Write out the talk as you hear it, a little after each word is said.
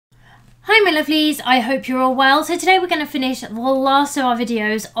Hi my lovelies, I hope you're all well. So today we're going to finish the last of our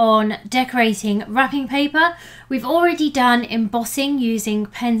videos on decorating wrapping paper. We've already done embossing using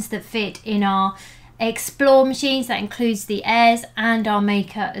pens that fit in our Explore machines. That includes the Airs and our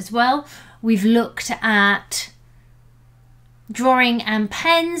Maker as well. We've looked at drawing and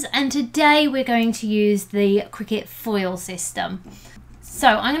pens, and today we're going to use the Cricut Foil system. So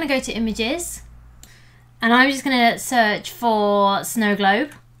I'm going to go to images and I'm just going to search for snow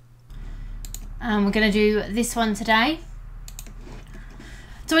globe. And we're going to do this one today.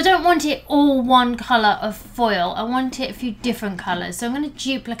 So I don't want it all one colour of foil. I want it a few different colours. So I'm going to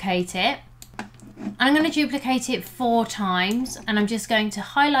duplicate it. I'm going to duplicate it 4 times. And I'm just going to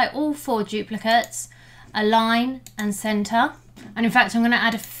highlight all 4 duplicates, align and centre. And in fact, I'm going to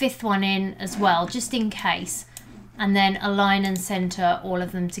add a 5th one in as well, just in case. And then align and centre all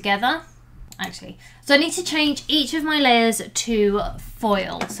of them together. Actually, so I need to change each of my layers to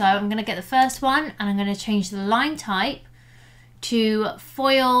foil. So I'm going to get the first one and I'm going to change the line type to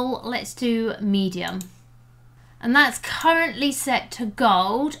foil. Let's do medium, and that's currently set to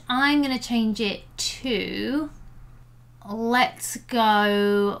gold. I'm going to change it to, let's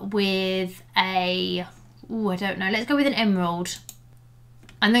go with a, I don't know, let's go with an emerald.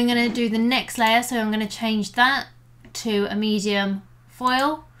 And then I'm going to do the next layer, so I'm going to change that to a medium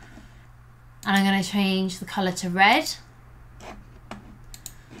foil. And I'm going to change the colour to red.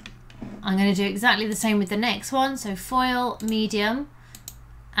 I'm going to do exactly the same with the next one. So foil, medium,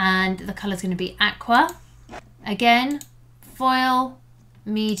 and the colour is going to be aqua. Again, foil,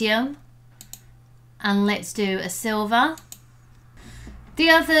 medium, and let's do a silver.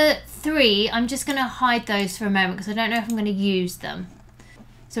 The other 3, I'm just going to hide those for a moment because I don't know if I'm going to use them.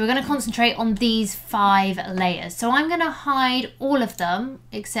 So we're going to concentrate on these 5 layers. So I'm going to hide all of them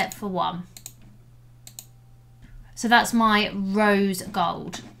except for one. So that's my rose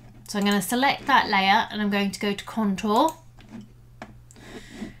gold. So I'm going to select that layer and I'm going to go to contour.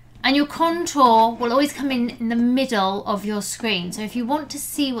 And your contour will always come in the middle of your screen. So if you want to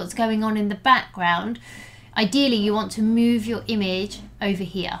see what's going on in the background, ideally you want to move your image over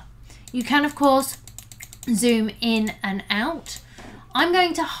here. You can of course zoom in and out. I'm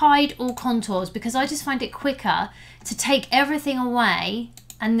going to hide all contours because I just find it quicker to take everything away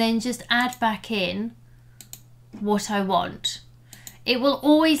and then just add back in what I want. It will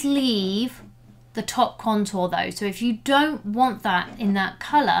always leave the top contour though, so if you don't want that in that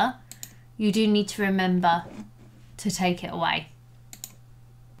colour, you do need to remember to take it away.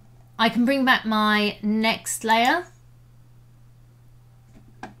 I can bring back my next layer,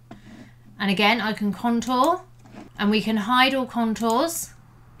 and again I can contour, and we can hide all contours,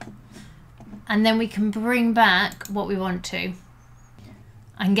 and then we can bring back what we want to.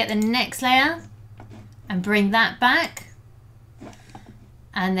 I can get the next layer and bring that back,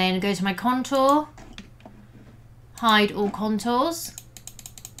 and then go to my contour, hide all contours,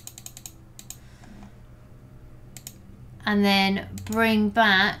 and then bring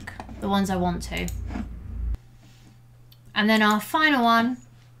back the ones I want to. And then our final one,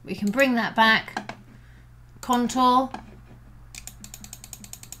 we can bring that back, contour,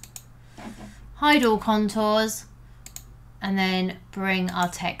 hide all contours, and then bring our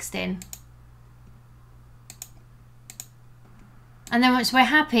text in. And then once we're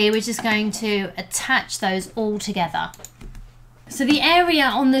happy, we're just going to attach those all together. So the area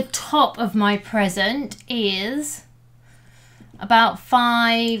on the top of my present is about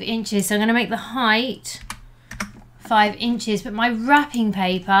 5 inches. So I'm going to make the height 5 inches, but my wrapping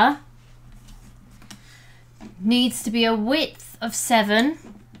paper needs to be a width of 7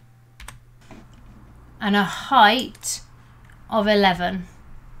 and a height of 11.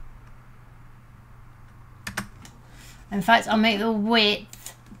 In fact, I'll make the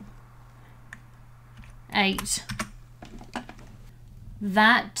width 8.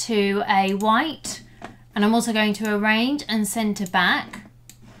 That to a white. And I'm also going to arrange and centre back.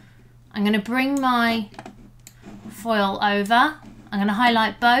 I'm going to bring my foil over. I'm going to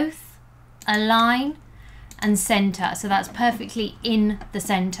highlight both, align and centre. So that's perfectly in the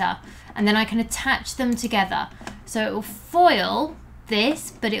centre. And then I can attach them together. So it will foil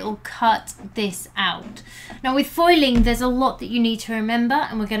this, but it will cut this out. Now with foiling, there's a lot that you need to remember,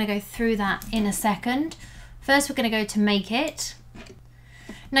 and we're going to go through that in a second. First, we're going to go to make it.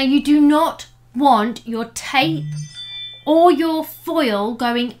 Now you do not want your tape or your foil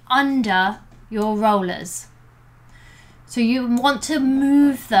going under your rollers. So you want to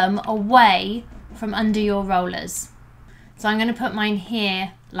move them away from under your rollers. So I'm going to put mine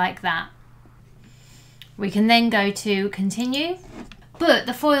here like that. We can then go to continue. But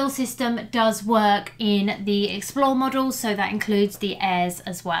the foil system does work in the Explore models, so that includes the Airs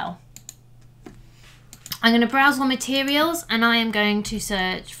as well. I'm going to browse all materials and I am going to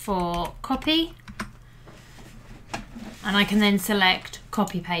search for copy, and I can then select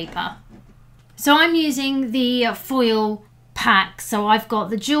copy paper. So I'm using the foil pack. So I've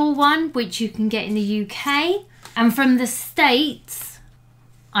got the dual one, which you can get in the UK, and from the States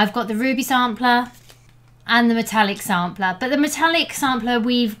I've got the ruby sampler and the metallic sampler, but the metallic sampler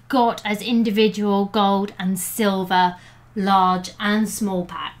we've got as individual gold and silver large and small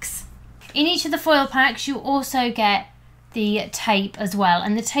packs. In each of the foil packs you also get the tape as well,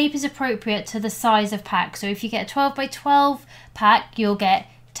 and the tape is appropriate to the size of pack. So if you get a 12 by 12 pack, you'll get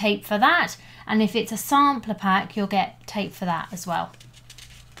tape for that, and if it's a sampler pack, you'll get tape for that as well.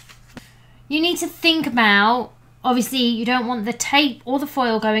 You need to think about, obviously you don't want the tape or the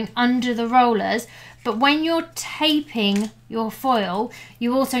foil going under the rollers, but when you're taping your foil,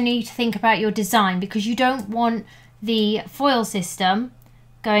 you also need to think about your design, because you don't want the foil system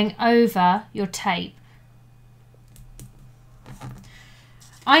going over your tape.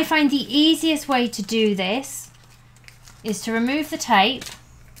 I find the easiest way to do this is to remove the tape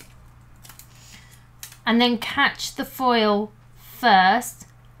and then catch the foil first,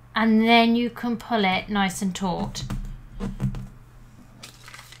 and then you can pull it nice and taut.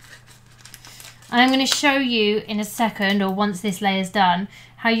 I'm going to show you in a second, or once this layer's done,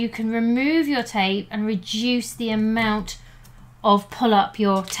 how you can remove your tape and reduce the amount of pull up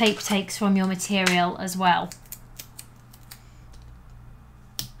your tape takes from your material as well.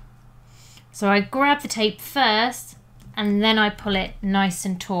 So I grab the tape first and then I pull it nice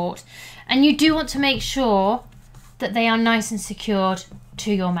and taut. And you do want to make sure that they are nice and secured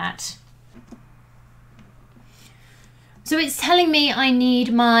to your mat. So it's telling me I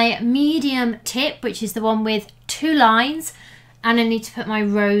need my medium tip, which is the one with 2 lines, and I need to put my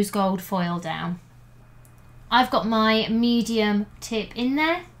rose gold foil down. I've got my medium tip in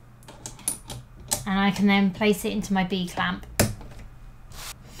there, and I can then place it into my B-clamp.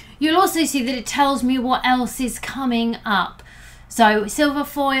 You'll also see that it tells me what else is coming up. So silver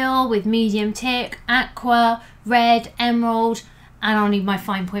foil with medium tip, aqua, red, emerald, and I'll need my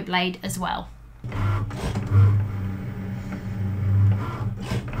fine point blade as well.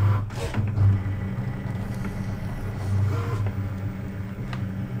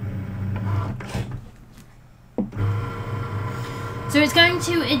 So it's going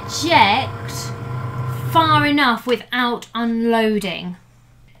to eject far enough without unloading.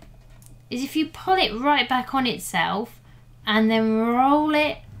 Is if you pull it right back on itself and then roll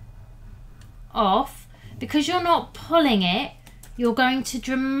it off, because you're not pulling it, you're going to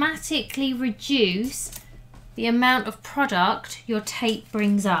dramatically reduce the amount of product your tape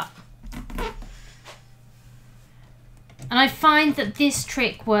brings up. And I find that this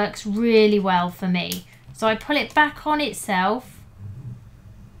trick works really well for me. So I pull it back on itself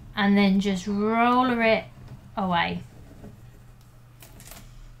and then just roller it away.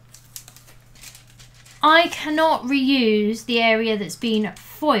 I cannot reuse the area that's been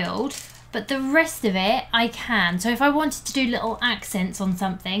foiled, but the rest of it I can. So if I wanted to do little accents on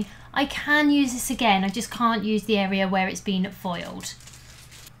something, I can use this again. I just can't use the area where it's been foiled.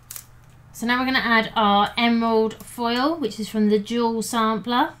 So now we're going to add our emerald foil, which is from the dual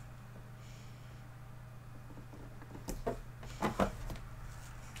sampler.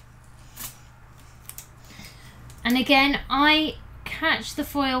 And again, I catch the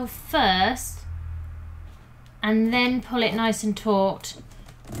foil first and then pull it nice and taut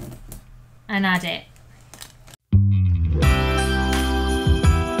and add it.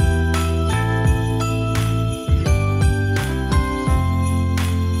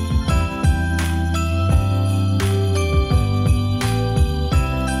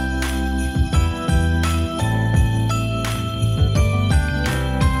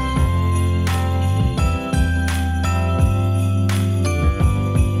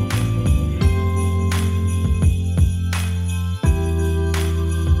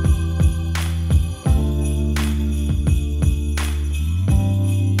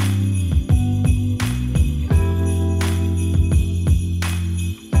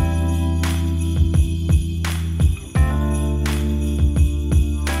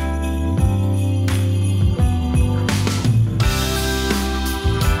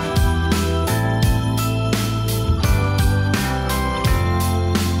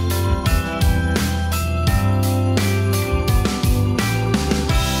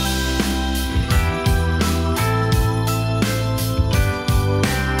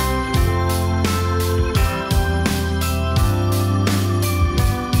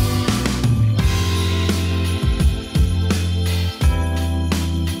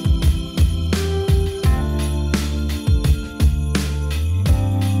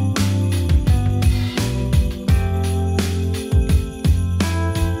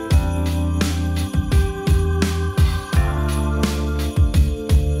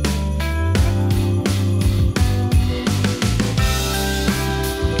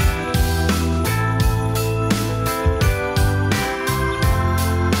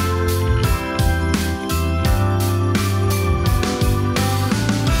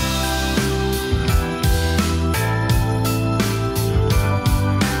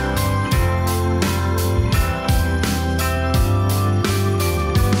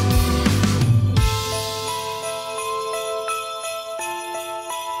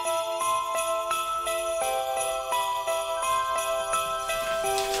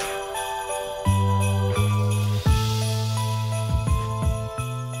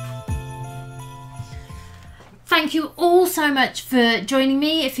 Thank you all so much for joining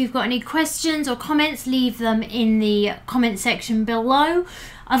me. If you've got any questions or comments, leave them in the comment section below.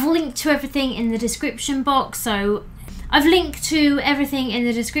 I've linked to everything in the description box, so I've linked to everything in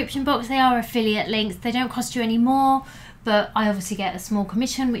the description box. They are affiliate links. They don't cost you any more, but I obviously get a small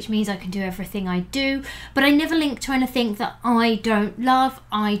commission, which means I can do everything I do. But I never link to anything that I don't love,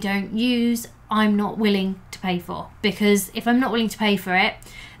 I don't use, I'm not willing to pay for. Because if I'm not willing to pay for it,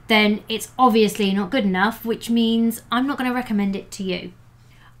 then it's obviously not good enough, which means I'm not going to recommend it to you.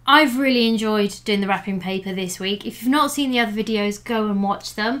 I've really enjoyed doing the wrapping paper this week. If you've not seen the other videos, go and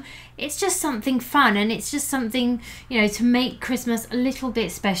watch them. It's just something fun, and it's just something, you know, to make Christmas a little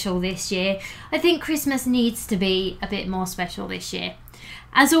bit special this year. I think Christmas needs to be a bit more special this year.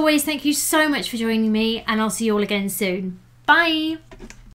 As always, thank you so much for joining me, and I'll see you all again soon. Bye!